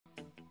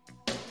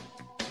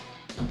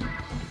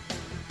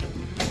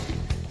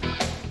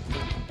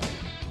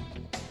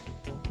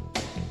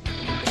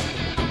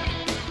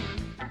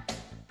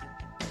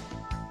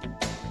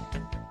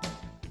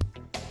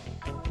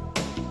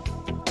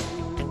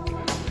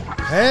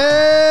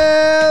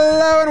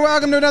Hello and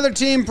welcome to another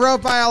team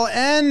profile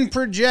and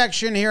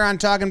projection here on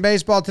Talkin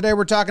Baseball. Today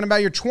we're talking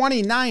about your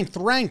 29th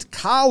ranked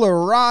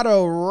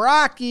Colorado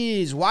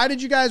Rockies. Why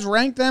did you guys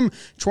rank them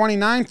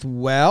 29th?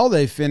 Well,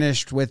 they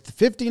finished with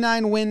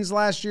 59 wins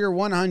last year,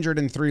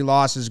 103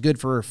 losses, good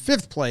for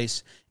 5th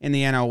place in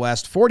the NL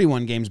West,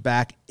 41 games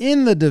back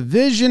in the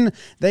division.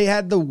 They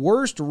had the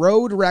worst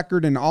road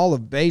record in all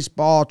of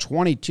baseball,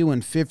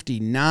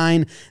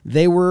 22-59.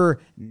 They were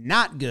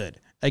not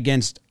good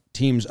against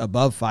teams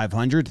above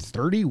 500,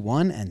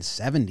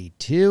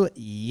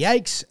 31-72.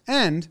 Yikes.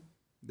 And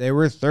they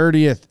were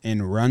 30th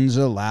in runs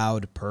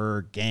allowed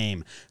per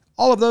game.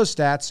 All of those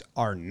stats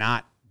are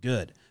not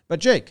good. But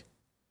Jake,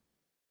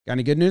 got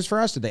any good news for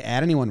us? Did they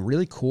add anyone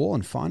really cool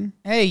and fun?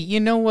 Hey, you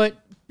know what?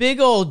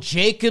 Big old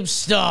Jacob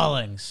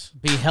Stallings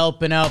be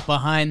helping out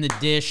behind the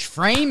dish,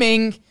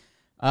 framing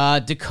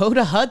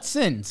Dakota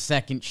Hudson,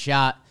 second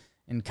shot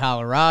in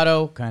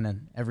Colorado, kind of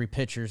every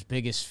pitcher's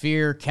biggest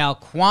fear. Cal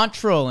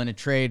Quantrill in a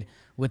trade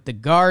with the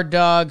Guard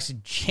Dogs.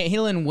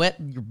 Jalen Wet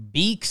Your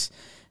Beaks,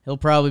 he'll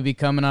probably be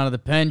coming out of the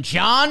pen.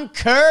 John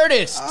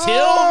Curtis, till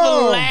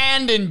the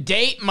land and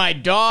date my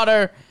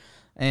daughter.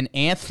 And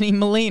Anthony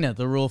Molina,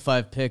 the Rule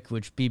 5 pick,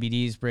 which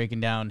BBD's breaking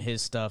down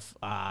his stuff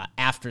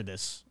after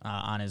this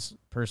on his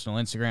personal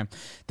Instagram.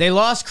 They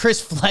lost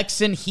Chris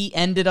Flexen. He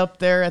ended up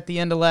there at the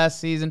end of last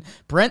season.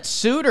 Brent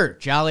Suter,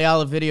 Jolly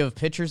Olive video of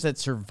pitchers that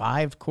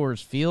survived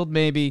Coors Field,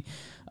 maybe.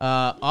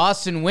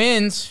 Austin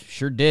Wins,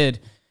 sure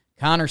did.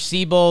 Connor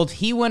Siebold,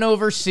 he went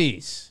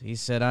overseas. He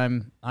said,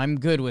 I'm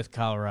good with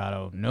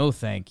Colorado. No,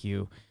 thank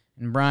you.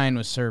 And Brian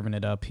was serving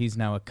it up. He's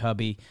now a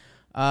Cubby.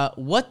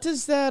 What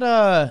does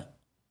that...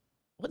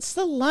 What's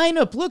the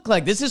lineup look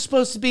like? This is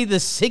supposed to be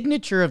the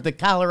signature of the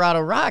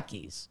Colorado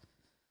Rockies.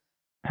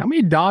 How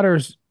many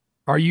daughters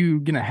are you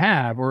going to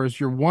have, or is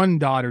your one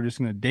daughter just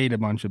going to date a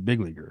bunch of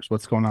big leaguers?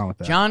 What's going on with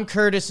that? John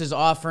Curtis is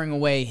offering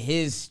away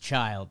his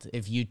child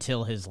if you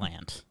till his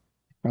land.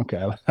 Okay,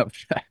 I love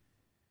that.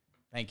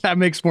 Thank you. That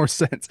makes more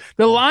sense.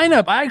 The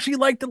lineup. I actually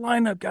like the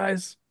lineup,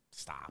 guys.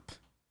 Stop.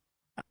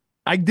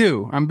 I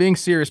do. I'm being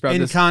serious about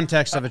this. In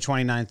context of a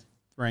 29th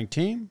ranked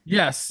team?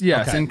 Yes.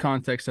 Okay. In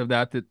context of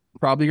that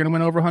probably going to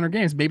win over 100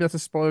 games. Maybe that's a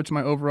spoiler to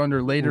my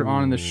over-under later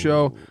on in the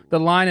show. The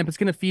lineup is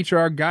going to feature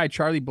our guy,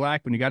 Charlie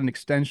Blackmon. He got an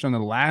extension on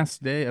the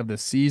last day of the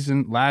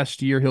season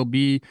last year. He'll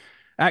be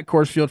at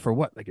Coors Field for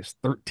what, like his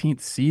 13th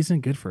season?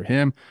 Good for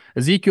him.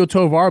 Ezekiel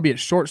Tovar will be at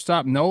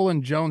shortstop.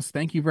 Nolan Jones,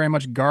 thank you very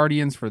much,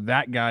 Guardians, for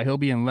that guy. He'll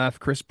be in left.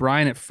 Chris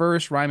Bryant at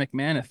first. Ryan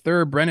McMahon at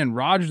third. Brendan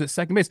Rodgers at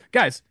second base.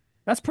 Guys,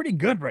 that's pretty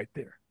good right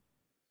there.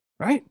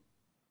 Right?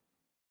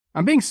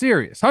 I'm being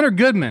serious. Hunter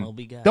Goodman,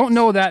 don't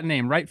know that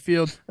name. Right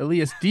field,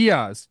 Elias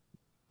Diaz,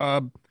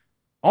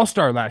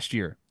 all-star last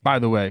year, by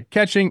the way.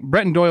 Catching,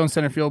 Bretton Doyle in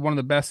center field, one of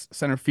the best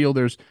center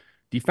fielders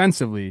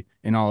defensively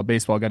in all of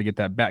baseball. Got to get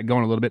that bat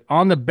going a little bit.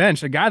 On the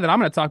bench, a guy that I'm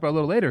going to talk about a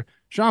little later,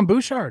 Sean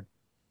Bouchard.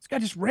 This guy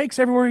just rakes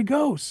everywhere he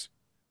goes.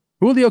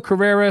 Julio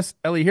Carreras,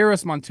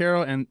 Elihiris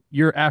Montero, and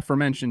your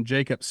aforementioned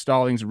Jacob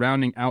Stallings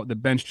rounding out the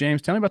bench.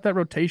 James, tell me about that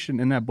rotation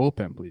in that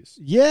bullpen, please.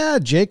 Yeah,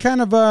 Jay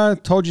kind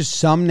of told you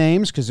some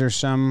names because there's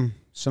some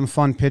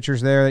fun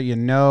pitchers there that you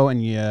know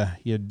and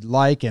you'd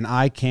like, and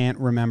I can't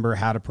remember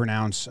how to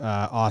pronounce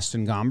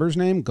Austin Gomber's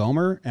name,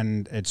 Gomer,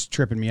 and it's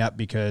tripping me up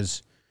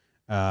because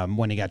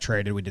when he got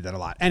traded, we did that a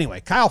lot. Anyway,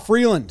 Kyle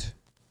Freeland.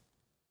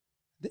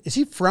 Is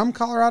he from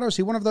Colorado? Is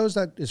he one of those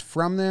that is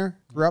from there,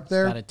 grew up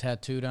there? He's got it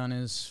tattooed on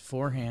his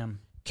forearm.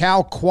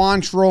 Cal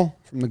Quantrill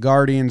from the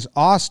Guardians.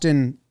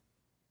 Austin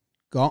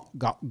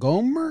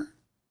Gomer?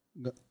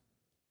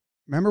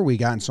 Remember we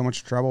got in so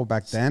much trouble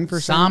back then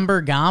for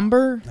Somber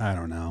Gomber? I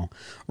don't know.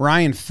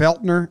 Ryan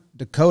Feltner,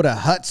 Dakota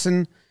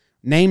Hudson.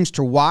 Names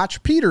to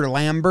watch. Peter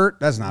Lambert.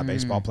 That's not a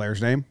baseball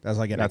player's name. That's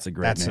a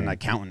great name. An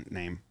accountant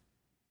name.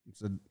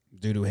 It's a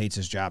dude who hates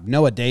his job.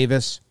 Noah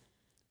Davis.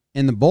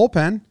 In the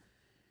bullpen,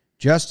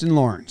 Justin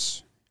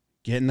Lawrence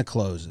getting the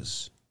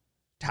closes.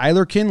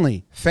 Tyler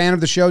Kinley, fan of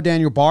the show,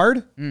 Daniel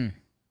Bard.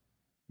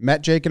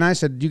 Met Jake and I,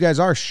 said, you guys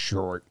are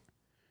short.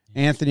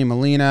 Anthony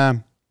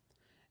Molina,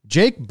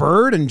 Jake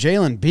Bird and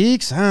Jalen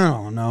Beeks. I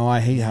don't know. I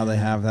hate how they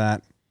have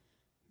that.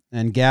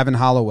 And Gavin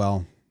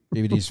Hollowell,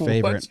 BBD's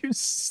favorite. What'd you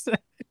say?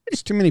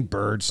 There's too many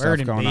bird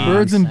stuff going on.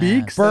 Birds and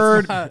Beaks?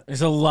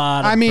 There's a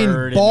lot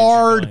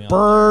of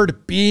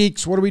Bird,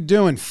 Beaks. What are we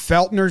doing?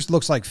 Feltner's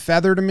looks like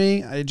feather to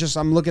me.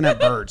 I'm looking at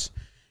birds.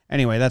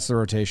 Anyway, that's the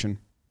rotation.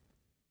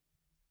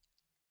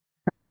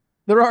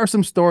 There are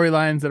some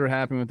storylines that are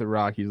happening with the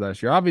Rockies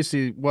last year.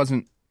 Obviously, it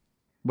wasn't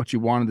what you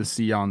wanted to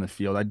see on the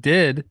field. I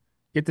did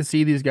get to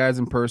see these guys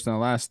in person the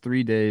last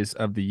 3 days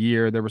of the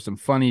year. There was some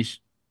funny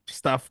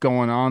stuff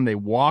going on. They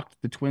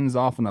walked the Twins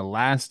off on the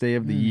last day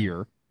of the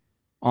year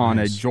on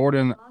a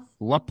Jordan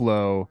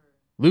Luplow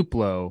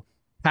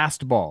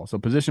passed ball. So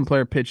position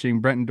player pitching.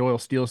 Brenton Doyle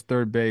steals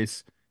third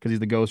base. because he's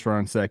the ghost runner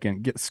on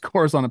second.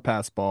 Scores on a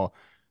pass ball.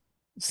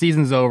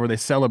 Season's over. They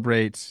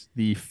celebrate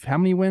the how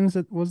many wins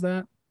was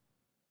that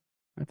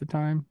at the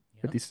time?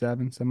 Yep.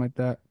 57, something like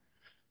that.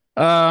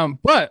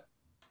 But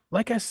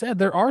like I said,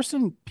 there are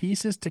some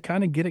pieces to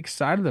kind of get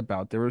excited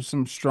about. There were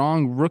some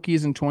strong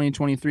rookies in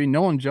 2023.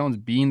 Nolan Jones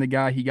being the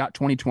guy he got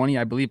 2020,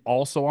 I believe,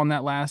 also on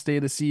that last day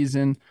of the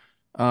season.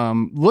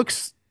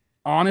 Looks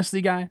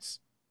honestly, guys.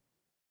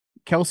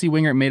 Kelsey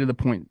Wingert made it a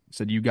point,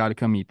 said, you got to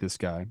come meet this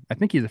guy. I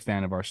think he's a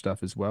fan of our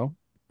stuff as well.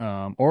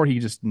 Or he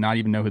just not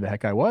even know who the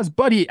heck I was,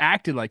 but he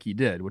acted like he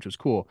did, which was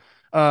cool.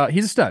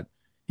 He's a stud.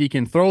 He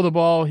can throw the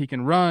ball. He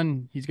can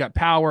run. He's got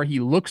power. He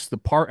looks the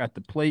part at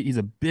the plate. He's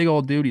a big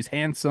old dude. He's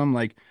handsome.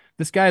 Like,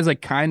 this guy's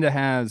like kind of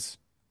has,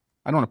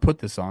 I don't want to put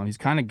this on. He's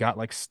kind of got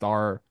like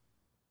star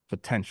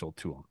potential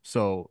to him.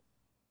 So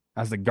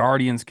as the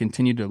Guardians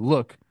continue to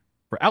look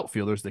for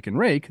outfielders that can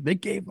rake, they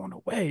gave one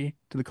away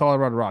to the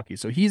Colorado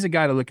Rockies. So he's a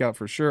guy to look out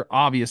for sure.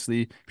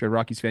 Obviously, if you're a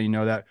Rockies fan, you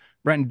know that.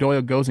 Brenton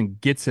Doyle goes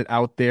and gets it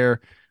out there.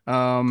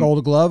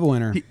 Gold Glove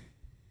winner.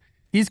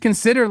 He's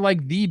considered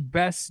like the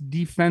best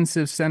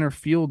defensive center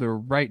fielder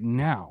right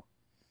now.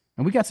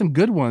 And we got some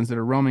good ones that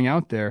are roaming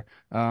out there.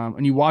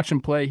 And you watch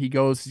him play, he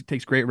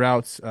takes great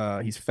routes.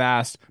 He's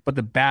fast, but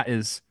the bat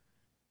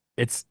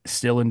it's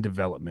still in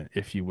development,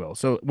 if you will.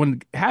 So when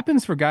it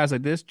happens for guys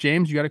like this,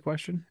 James, you got a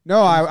question?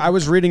 No, I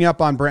was reading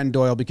up on Brenton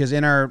Doyle because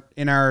in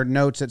our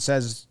notes it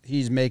says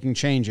he's making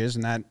changes,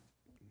 and that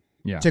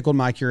tickled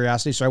my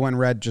curiosity. So I went and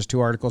read just 2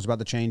 articles about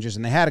the changes,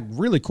 and they had a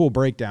really cool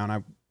breakdown.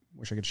 I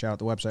wish I could shout out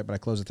the website, but I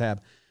closed the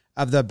tab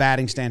of the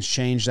batting stance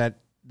change. That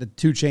the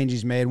 2 changes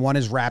he's made. One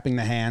is wrapping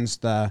the hands,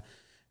 the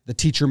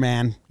teacher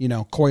man,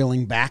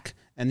 coiling back,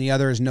 and the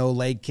other is no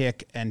leg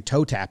kick and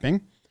toe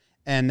tapping.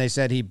 And they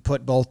said he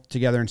put both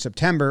together in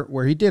September,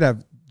 where he did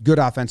have good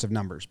offensive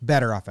numbers,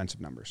 better offensive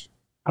numbers.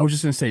 I was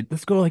just going to say,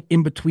 let's go like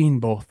in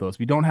between both those.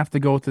 We don't have to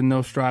go with the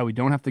no stride. We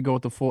don't have to go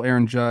with the full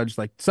Aaron Judge.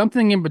 Like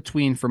something in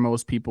between for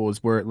most people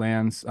is where it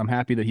lands. I'm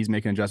happy that he's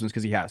making adjustments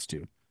because he has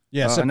to.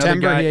 Yeah,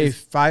 September he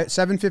had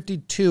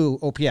 752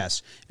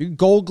 OPS.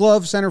 Gold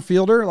Glove center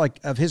fielder like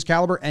of his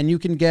caliber, and you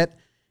can get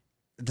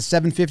the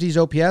 750s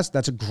OPS.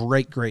 That's a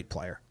great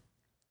player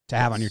to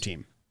have on your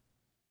team.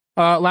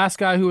 Last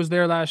guy who was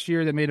there last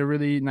year that made a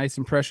really nice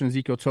impression is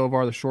Zico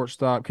Tovar, the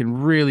shortstop,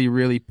 can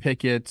really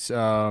pick it.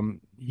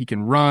 He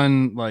can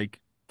run. Like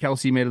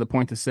Kelsey made it a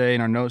point to say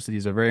in our notes that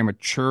he's a very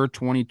mature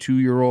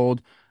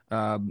 22-year-old.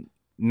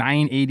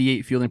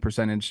 988 fielding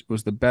percentage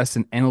was the best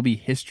in MLB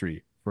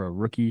history for a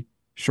rookie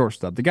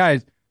shortstop. The guy,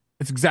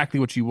 it's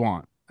exactly what you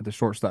want at the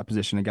shortstop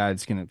position. A guy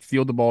that's going to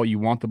field the ball. You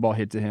want the ball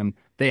hit to him.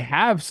 They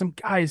have some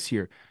guys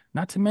here,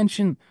 not to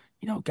mention,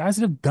 guys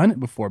that have done it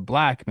before.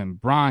 Blackman,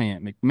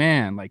 Bryant,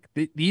 McMahon. Like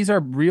these are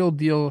real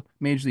deal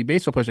Major League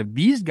Baseball players. If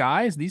these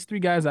 3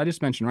 guys I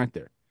just mentioned right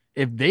there,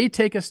 if they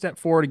take a step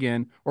forward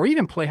again, or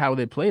even play how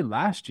they played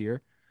last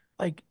year,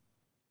 like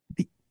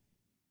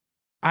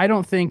I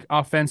don't think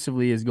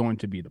offensively is going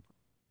to be the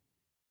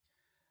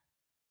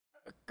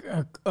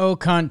au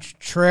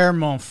contraire,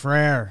 mon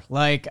frère.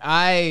 Like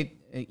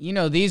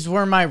these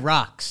were my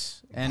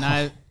rocks,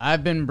 and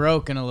I've been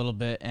broken a little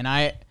bit, and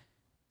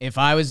if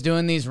I was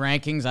doing these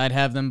rankings, I'd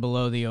have them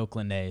below the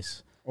Oakland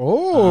A's.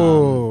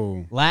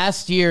 Oh.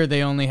 Last year,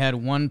 they only had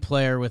 1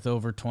 player with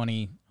over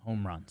 20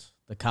 home runs,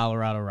 the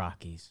Colorado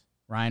Rockies.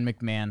 Ryan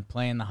McMahon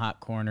playing the hot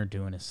corner,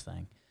 doing his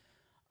thing.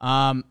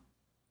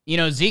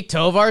 Zeke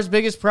Tovar's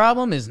biggest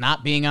problem is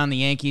not being on the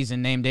Yankees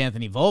and named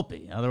Anthony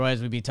Volpe.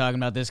 Otherwise, we'd be talking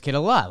about this kid a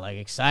lot, like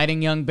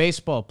exciting young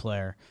baseball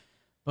player.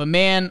 But,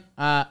 man,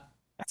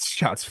 that's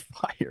shots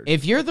fired.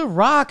 If you're the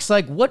Rocks,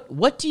 like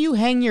what do you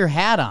hang your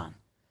hat on?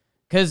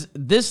 Because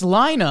this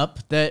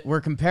lineup that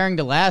we're comparing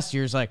to last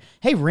year is like,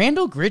 hey,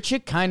 Randall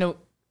Grichuk kind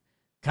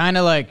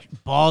of like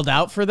balled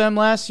out for them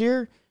last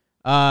year.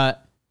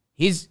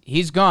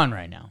 He's gone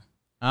right now.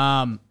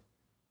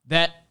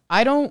 That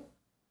I don't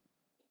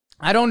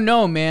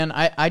know, man.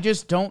 I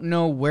just don't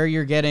know where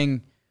you're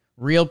getting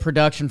real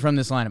production from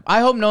this lineup.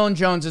 I hope Nolan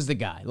Jones is the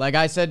guy. Like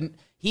I said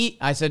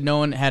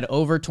Nolan had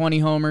over 20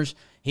 homers.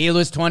 He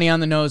was 20 on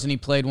the nose and he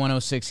played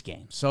 106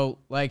 games. So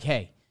like,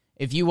 hey.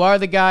 If you are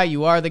the guy,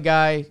 you are the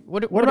guy.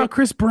 What about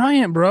Chris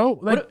Bryant, bro?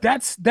 Like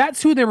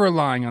that's who they're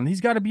relying on.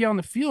 He's got to be on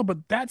the field,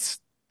 but that's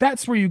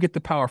where you get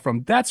the power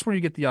from. That's where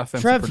you get the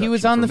offensive Trev, he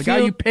was on the field. Guy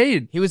you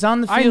paid. He was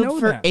on the field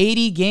for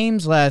 80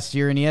 games last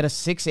year, and he had a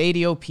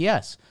 680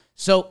 OPS.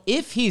 So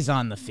if he's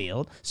on the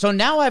field, so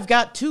now I've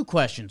got 2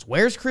 questions.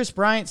 Where's Chris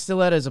Bryant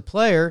still at as a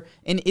player,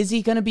 and is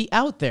he going to be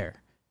out there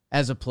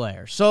as a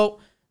player? So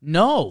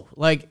no,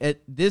 like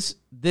this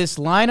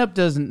lineup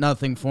does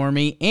nothing for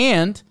me,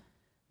 and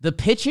the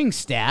pitching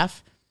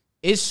staff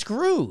is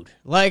screwed.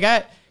 Like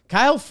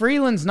Kyle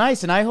Freeland's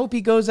nice, and I hope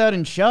he goes out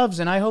and shoves,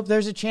 and I hope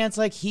there's a chance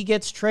like he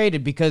gets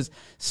traded because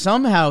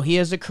somehow he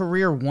has a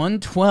career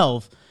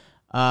 112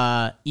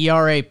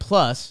 ERA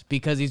plus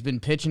because he's been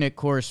pitching at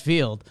Coors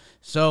Field.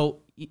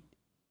 So,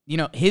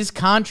 his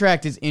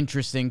contract is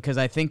interesting because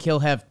I think he'll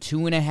have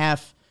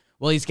 2.5.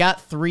 Well, he's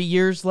got 3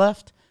 years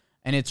left,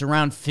 and it's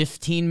around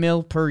 $15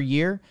 million per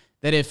year.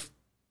 That if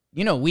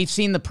we've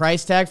seen the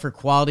price tag for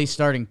quality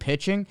starting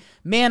pitching.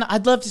 Man,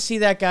 I'd love to see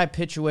that guy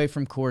pitch away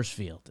from Coors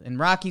Field. And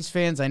Rockies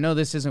fans, I know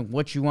this isn't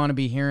what you want to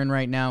be hearing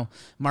right now.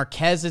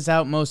 Marquez is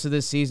out most of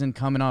this season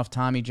coming off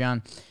Tommy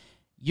John.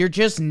 You're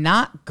just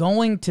not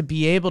going to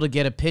be able to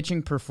get a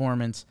pitching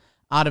performance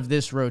out of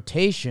this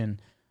rotation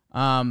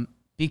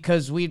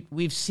because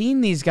we've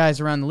seen these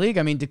guys around the league.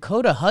 I mean,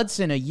 Dakota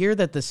Hudson, a year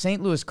that the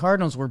St. Louis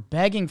Cardinals were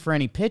begging for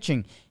any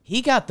pitching,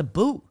 he got the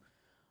boot.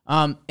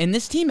 And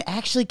this team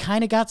actually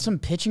kind of got some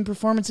pitching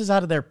performances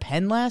out of their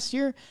pen last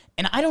year,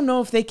 and I don't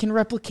know if they can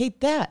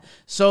replicate that.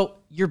 So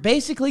you're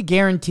basically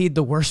guaranteed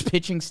the worst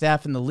pitching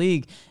staff in the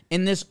league,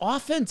 and this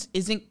offense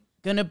isn't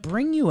going to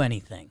bring you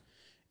anything.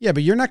 Yeah,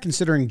 but you're not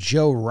considering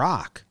Joe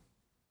Rock.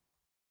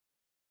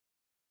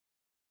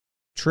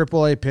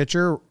 AAA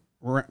pitcher,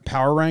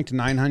 power ranked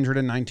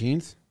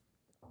 919th.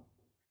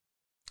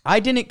 I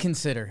didn't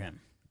consider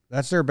him.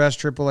 That's their best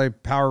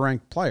AAA power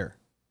ranked player.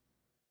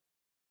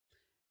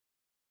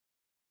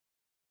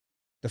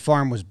 The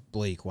farm was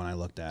bleak when I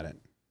looked at it.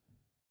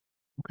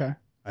 Okay.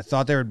 I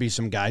thought there would be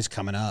some guys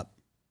coming up.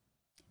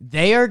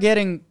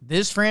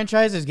 This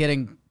franchise is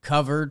getting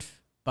covered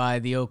by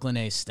the Oakland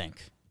A's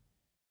stink.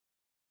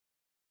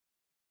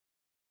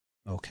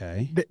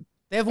 Okay.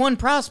 They have one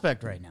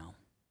prospect right now.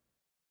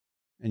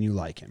 And you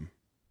like him.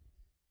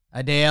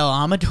 Adael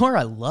Amador,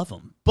 I love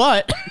him.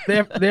 But they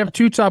have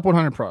 2 top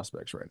 100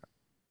 prospects right now.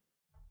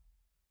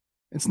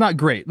 It's not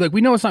great. Look,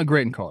 we know it's not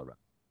great in Colorado.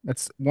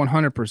 That's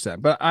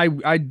 100%. But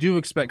I do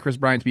expect Chris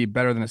Bryant to be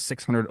better than a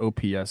 600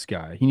 OPS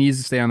guy. He needs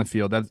to stay on the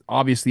field. That's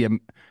obviously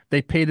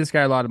they paid this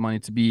guy a lot of money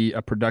to be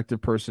a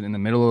productive person in the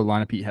middle of the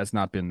lineup. He has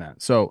not been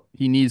that. So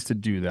he needs to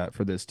do that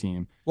for this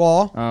team.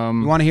 Well,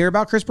 you want to hear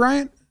about Chris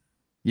Bryant?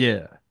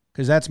 Yeah.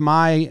 Because that's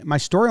my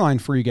storyline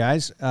for you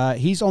guys.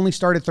 He's only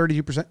started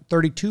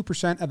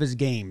 32% of his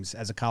games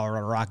as a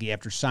Colorado Rocky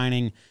after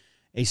signing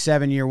a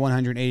 7-year,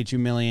 $182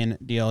 million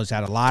deal. He's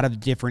had a lot of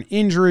different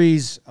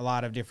injuries, a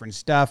lot of different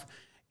stuff.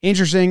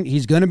 Interesting,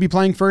 he's going to be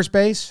playing first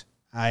base.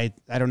 I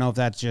don't know if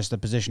that's just the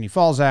position he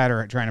falls at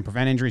or trying to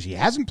prevent injuries. He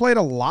hasn't played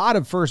a lot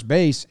of first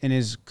base in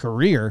his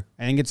career.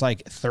 I think it's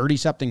like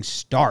 30-something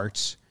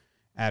starts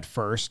at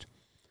first.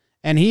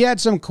 And he had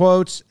some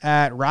quotes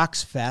at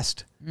Rocks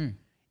Fest,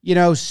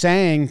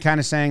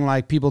 saying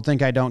like, people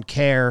think I don't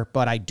care,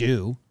 but I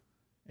do.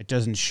 It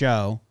doesn't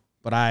show,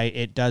 but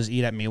it does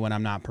eat at me when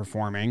I'm not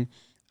performing.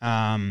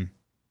 And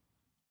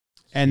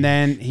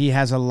then he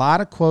has a lot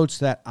of quotes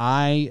that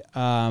I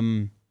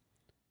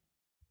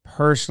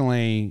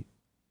personally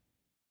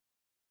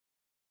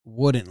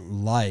wouldn't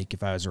like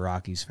if I was a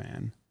Rockies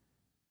fan.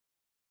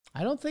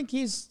 I don't think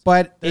he's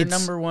their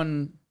number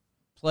one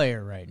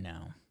player right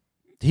now.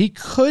 He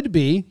could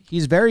be.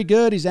 He's very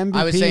good. He's MVP.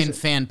 I was saying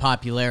fan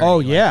popularity. Oh,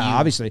 yeah,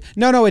 obviously.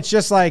 No, it's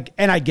just like,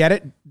 and I get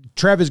it.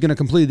 Trev is going to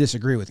completely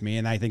disagree with me,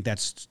 and I think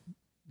that's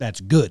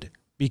good.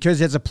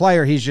 Because as a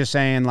player, he's just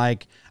saying,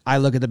 like, I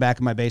look at the back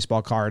of my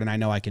baseball card, and I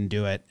know I can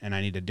do it, and I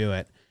need to do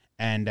it.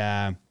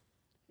 And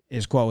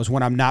his quote was,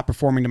 when I'm not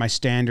performing to my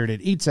standard,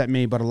 it eats at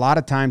me, but a lot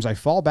of times I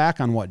fall back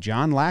on what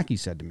John Lackey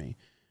said to me.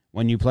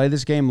 When you play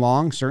this game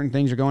long, certain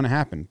things are going to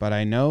happen, but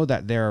I know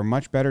that there are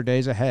much better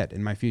days ahead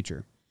in my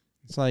future.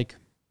 It's like,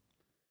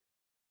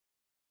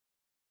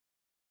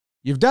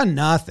 you've done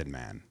nothing,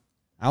 man.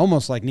 I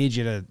almost need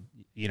you to,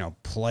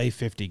 play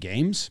 50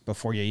 games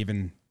before you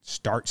even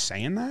start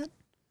saying that.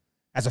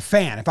 As a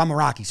fan, if I'm a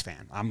Rockies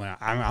fan, I'm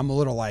a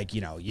little like,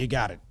 you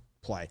got to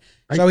play.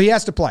 So he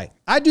has to play.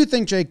 I do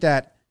think, Jake,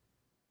 that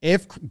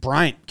if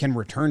Bryant can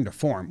return to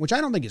form, which I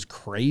don't think is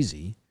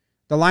crazy,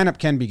 the lineup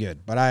can be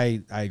good. But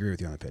I agree with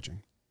you on the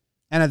pitching.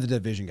 And the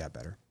division got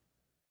better.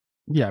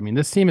 Yeah, I mean,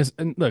 this team is,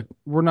 and look,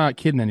 we're not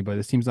kidding anybody.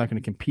 This team's not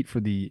going to compete for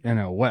the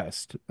NL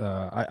West.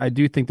 I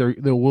do think there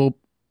will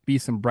be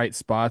some bright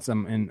spots,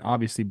 and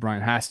obviously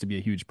Bryant has to be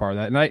a huge part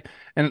of that.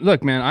 And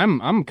look, man,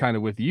 I'm kind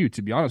of with you,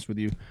 to be honest with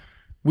you.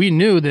 We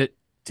knew that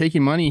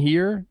taking money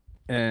here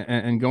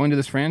and going to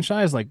this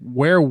franchise, like,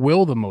 where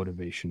will the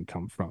motivation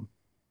come from?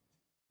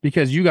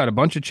 Because you got a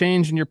bunch of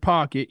change in your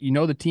pocket.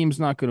 The team's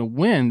not going to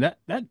win.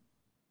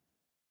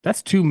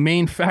 That's 2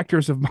 main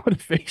factors of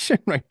motivation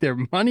right there,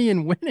 money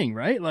and winning,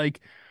 right? Like,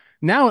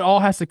 now it all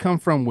has to come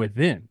from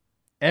within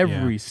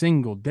every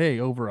single day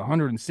over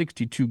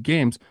 162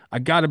 games. I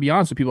got to be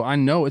honest with people. I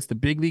know it's the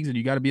big leagues and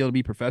you got to be able to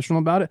be professional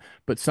about it,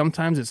 but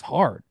sometimes it's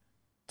hard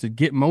to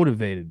get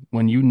motivated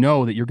when you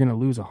know that you're going to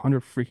lose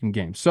 100 freaking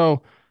games.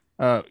 So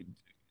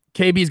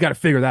KB's got to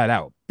figure that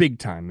out big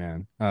time,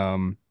 man.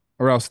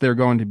 Or else they're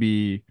going to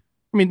be,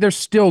 they're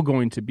still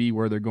going to be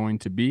where they're going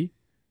to be.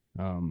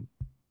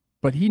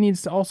 But he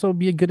needs to also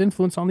be a good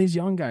influence on these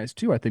young guys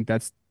too. I think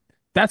that's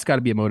got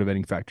to be a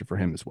motivating factor for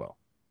him as well.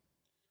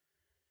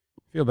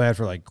 Feel bad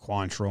for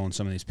Quantrill and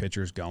some of these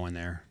pitchers going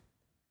there.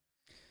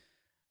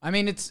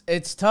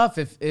 It's tough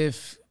if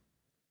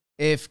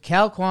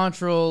Cal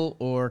Quantrill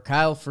or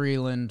Kyle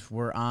Freeland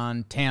were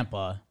on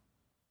Tampa,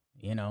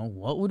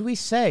 what would we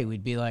say?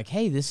 We'd be like,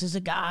 hey, this is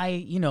a guy,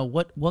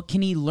 what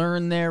can he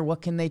learn there?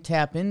 What can they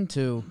tap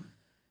into?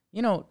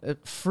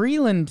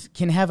 Freeland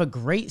can have a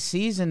great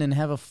season and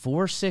have a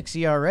 4.6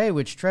 ERA,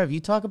 which, Trev,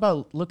 you talk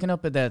about looking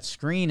up at that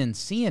screen and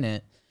seeing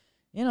it,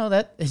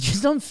 that it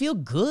just doesn't feel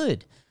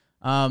good.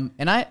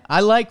 And I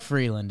like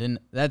Freeland, and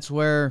that's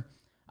where,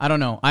 I don't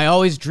know, I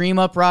always dream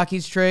up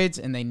Rockies trades,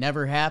 and they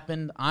never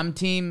happened. I'm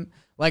team,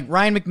 like,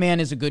 Ryan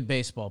McMahon is a good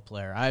baseball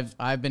player.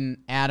 I've been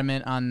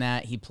adamant on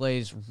that. He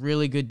plays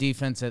really good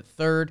defense at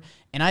third,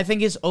 and I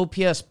think his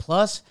OPS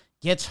plus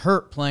gets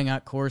hurt playing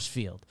at Coors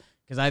Field.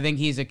 Because I think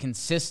he's a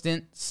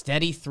consistent,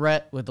 steady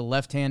threat with a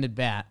left-handed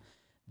bat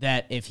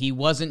that if he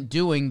wasn't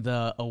doing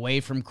the away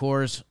from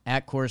Coors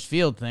at Coors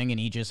Field thing and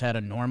he just had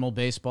a normal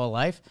baseball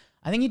life,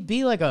 I think he'd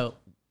be like a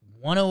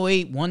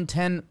 108,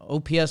 110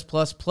 OPS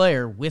plus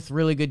player with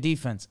really good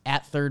defense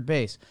at third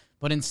base.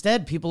 But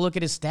instead, people look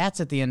at his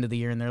stats at the end of the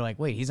year and they're like,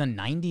 wait, he's a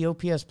 90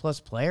 OPS plus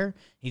player?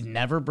 He's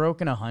never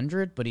broken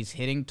 100, but he's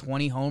hitting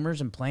 20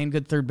 homers and playing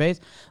good third base?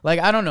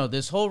 Like, I don't know.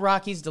 This whole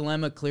Rockies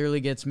dilemma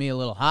clearly gets me a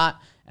little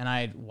hot.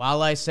 And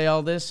while I say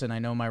all this, and I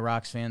know my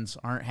Rocks fans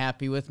aren't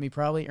happy with me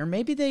probably, or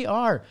maybe they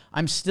are,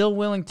 I'm still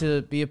willing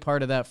to be a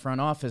part of that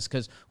front office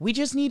because we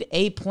just need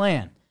a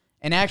plan.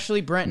 And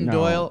actually, Brent and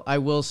Doyle, I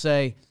will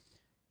say,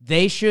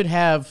 they should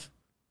have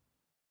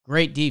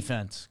great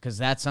defense because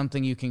that's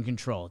something you can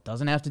control. It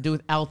doesn't have to do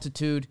with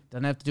altitude.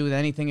 Doesn't have to do with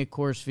anything at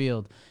Coors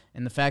Field.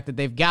 And the fact that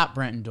they've got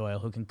Brenton Doyle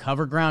who can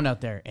cover ground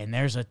out there, and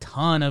there's a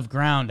ton of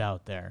ground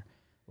out there.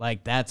 I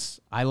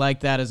like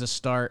that as a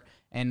start.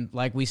 And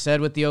like we said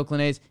with the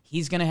Oakland A's,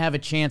 he's going to have a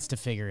chance to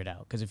figure it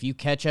out because if you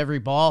catch every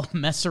ball,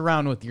 mess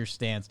around with your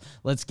stance.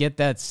 Let's get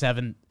that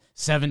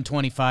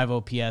 725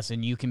 OPS,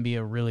 and you can be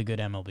a really good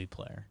MLB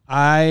player.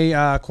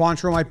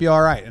 Quantrill might be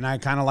all right, and I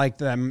kind of like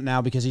them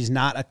now because he's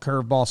not a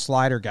curveball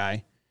slider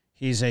guy.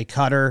 He's a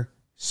cutter,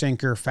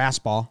 sinker,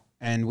 fastball,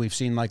 and we've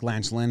seen like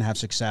Lance Lynn have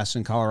success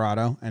in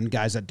Colorado and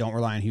guys that don't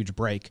rely on huge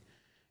break.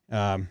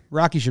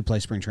 Rocky should play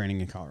spring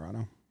training in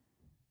Colorado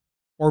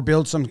or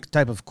build some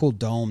type of cool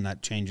dome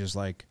that changes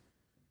like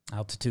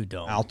altitude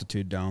dome.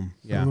 Altitude dome.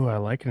 Yeah. Ooh, I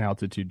like an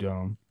altitude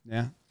dome.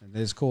 Yeah, it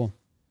is cool.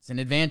 It's an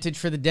advantage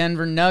for the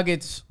Denver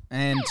Nuggets.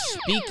 And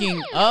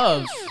speaking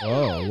of...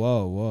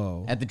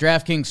 Whoa. At the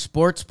DraftKings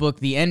Sportsbook,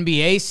 the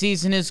NBA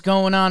season is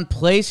going on.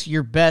 Place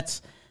your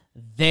bets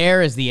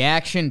there as the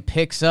action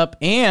picks up.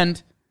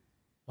 And,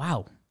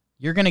 wow,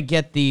 you're going to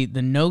get the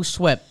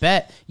no-sweat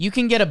bet. You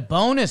can get a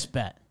bonus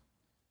bet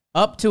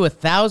up to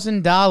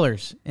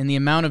 $1,000 in the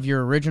amount of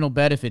your original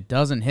bet if it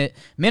doesn't hit.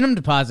 Minimum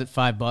deposit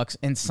 $5,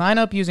 and sign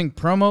up using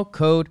promo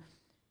code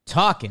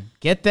Talkin.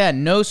 Get that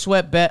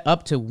no-sweat bet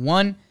up to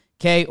 $1,000.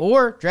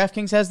 Or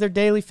DraftKings has their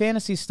daily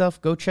fantasy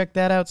stuff. Go check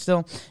that out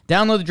still.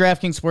 Download the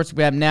DraftKings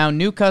Sportsbook app now.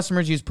 New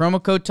customers use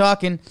promo code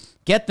Talkin.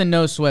 Get the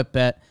no-sweat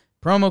bet.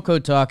 Promo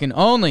code Talkin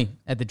only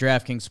at the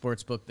DraftKings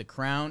Sportsbook. The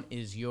crown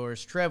is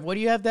yours. Trev, what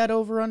do you have that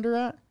over-under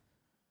at?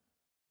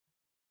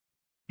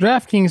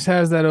 DraftKings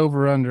has that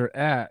over-under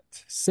at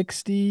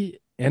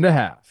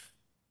 60.5.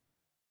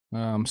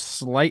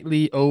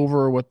 Slightly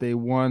over what they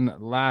won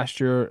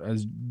last year,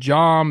 as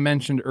John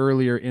mentioned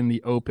earlier in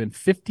the Open,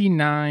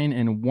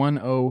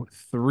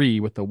 59-103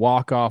 with the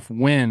walk-off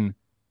win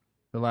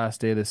the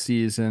last day of the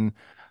season.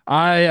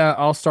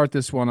 I'll start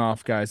this one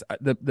off, guys.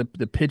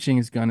 The pitching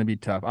is going to be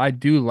tough. I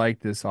do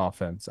like this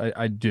offense.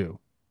 I do.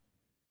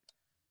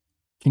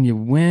 Can you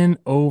win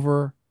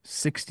over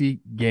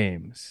 60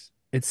 games?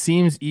 It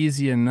seems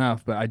easy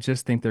enough, but I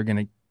just think they're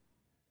going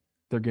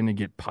to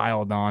get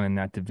piled on in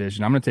that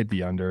division. I'm going to take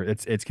the under.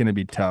 It's going to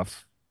be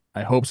tough.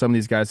 I hope some of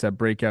these guys have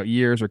breakout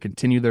years or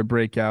continue their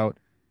breakout.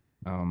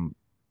 I'm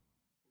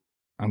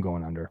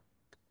going under.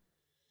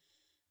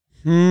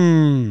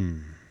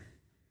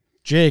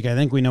 Jake, I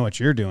think we know what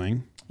you're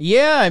doing.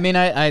 Yeah, I mean,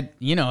 I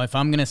if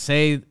I'm going to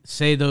say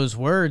those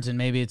words, and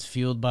maybe it's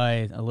fueled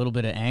by a little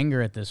bit of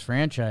anger at this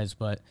franchise,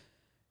 but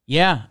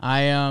yeah,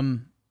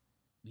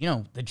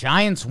 the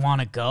Giants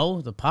want to go.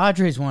 The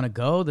Padres want to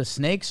go. The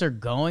Snakes are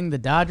going. The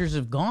Dodgers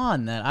have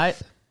gone. Well,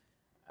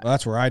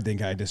 that's where I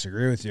think I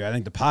disagree with you. I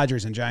think the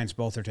Padres and Giants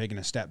both are taking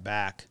a step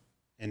back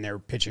in their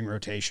pitching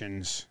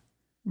rotations.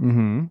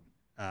 Mm-hmm.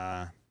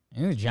 I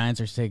think the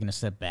Giants are taking a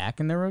step back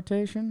in their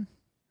rotation.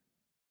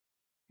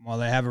 Well,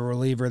 they have a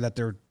reliever that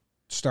they're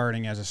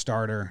starting as a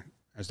starter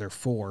as their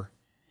 4.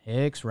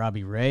 Hicks,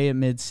 Robbie Ray at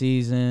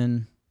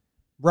midseason.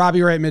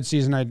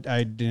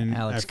 I didn't.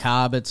 Alex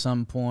Cobb at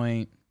some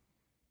point.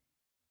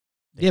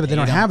 Yeah, but they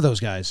don't have those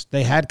guys.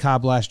 They had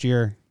Cobb last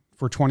year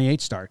for 28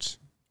 starts.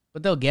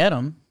 But they'll get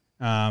him.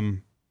 They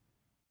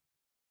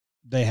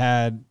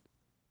had,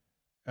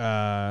 what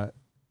am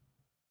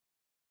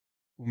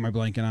I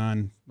blanking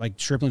on? Like,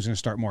 Stripling's going to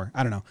start more.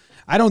 I don't know.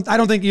 I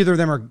don't think either of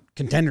them are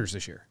contenders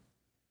this year.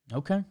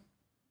 Okay.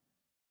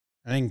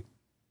 I think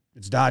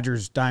it's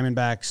Dodgers,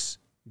 Diamondbacks,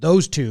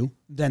 those two,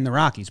 then the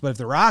Rockies. But if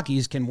the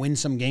Rockies can win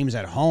some games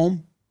at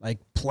home, like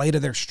play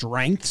to their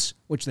strengths,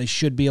 which they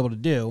should be able to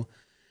do,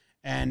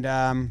 and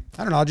I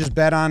don't know, I'll just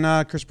bet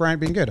on Chris Bryant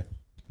being good.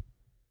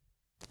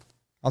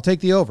 I'll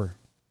take the over.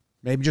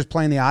 Maybe just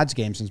playing the odds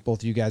game since both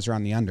of you guys are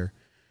on the under.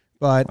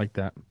 But like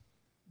that.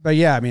 But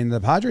yeah, I mean,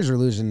 the Padres are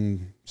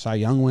losing Cy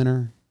Young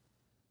winner.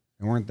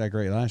 They weren't that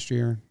great last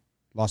year.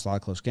 Lost a lot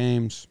of close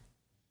games.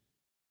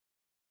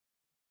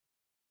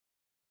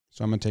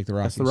 So I'm going to take the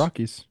Rockies. That's the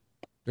Rockies.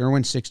 They're going to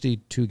win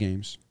 62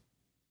 games.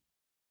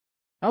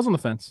 I was on the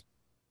fence.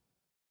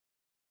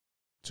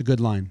 It's a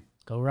good line.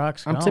 Go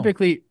Rocks, go. I'm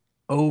typically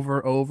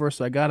over,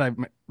 so I got to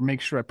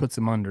make sure I put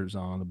some unders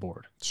on the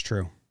board. It's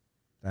true.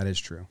 That is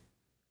true.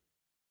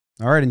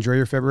 All right, enjoy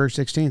your February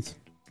 16th.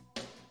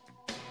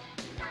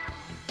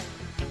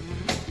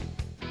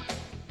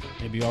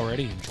 Maybe you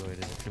already enjoyed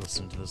it if you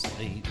listened to this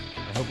late.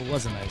 I hope it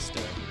was a nice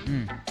day.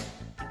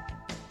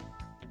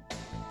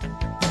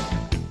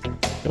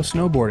 Go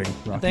snowboarding.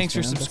 Rockies Thanks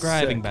for fans. That's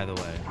subscribing, sick. by the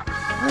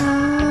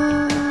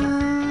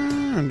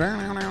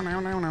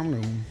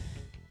way.